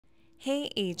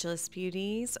Hey Ageless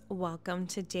Beauties, welcome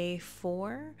to day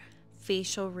 4,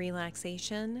 facial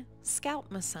relaxation,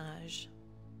 scalp massage.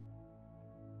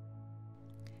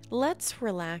 Let's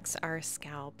relax our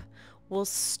scalp. We'll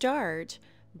start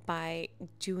by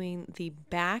doing the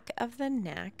back of the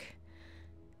neck,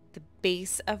 the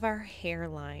base of our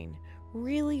hairline,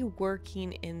 really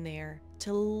working in there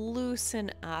to loosen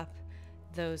up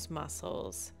those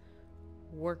muscles,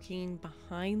 working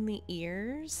behind the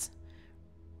ears,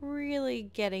 really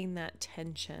getting that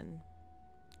tension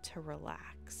to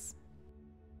relax.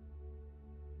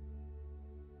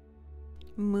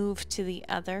 Move to the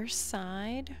other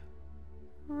side,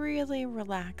 really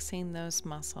relaxing those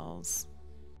muscles.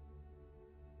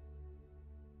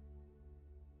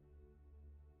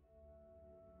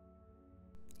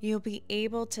 You'll be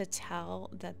able to tell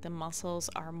that the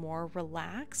muscles are more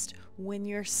relaxed when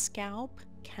your scalp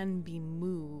can be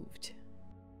moved.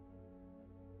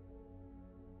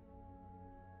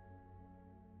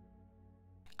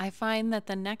 I find that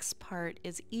the next part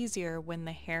is easier when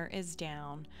the hair is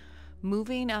down,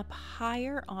 moving up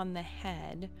higher on the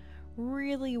head,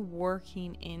 really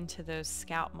working into those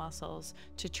scalp muscles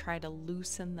to try to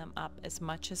loosen them up as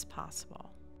much as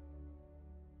possible.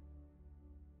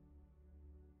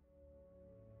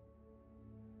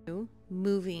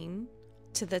 Moving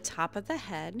to the top of the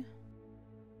head.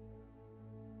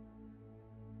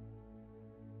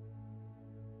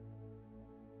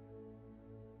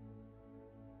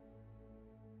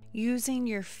 Using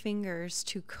your fingers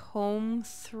to comb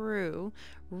through,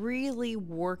 really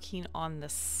working on the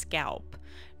scalp,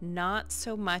 not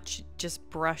so much just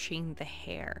brushing the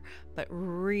hair, but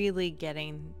really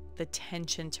getting the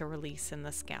tension to release in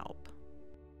the scalp.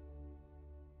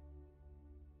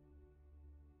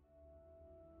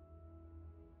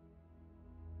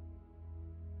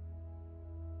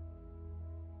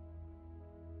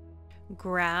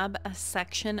 Grab a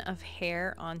section of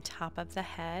hair on top of the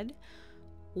head.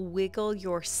 Wiggle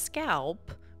your scalp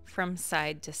from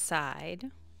side to side.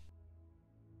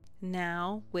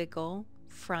 Now wiggle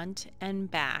front and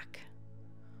back.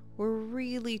 We're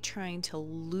really trying to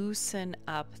loosen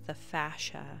up the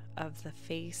fascia of the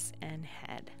face and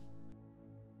head.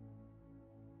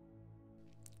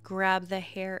 Grab the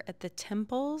hair at the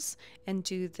temples and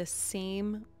do the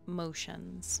same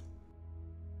motions.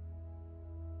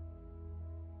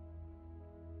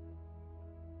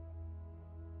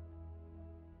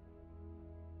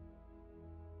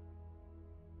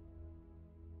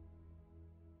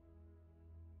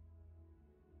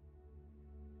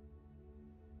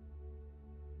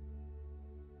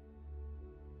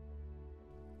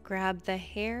 Grab the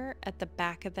hair at the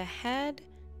back of the head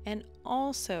and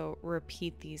also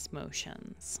repeat these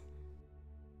motions.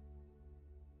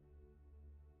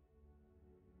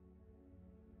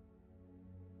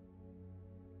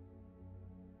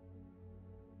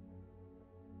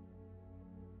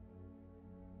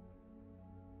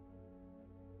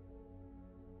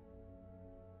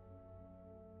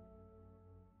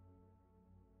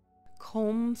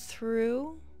 Comb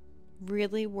through,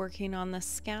 really working on the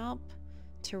scalp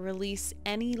to release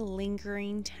any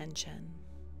lingering tension.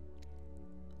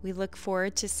 We look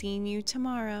forward to seeing you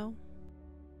tomorrow.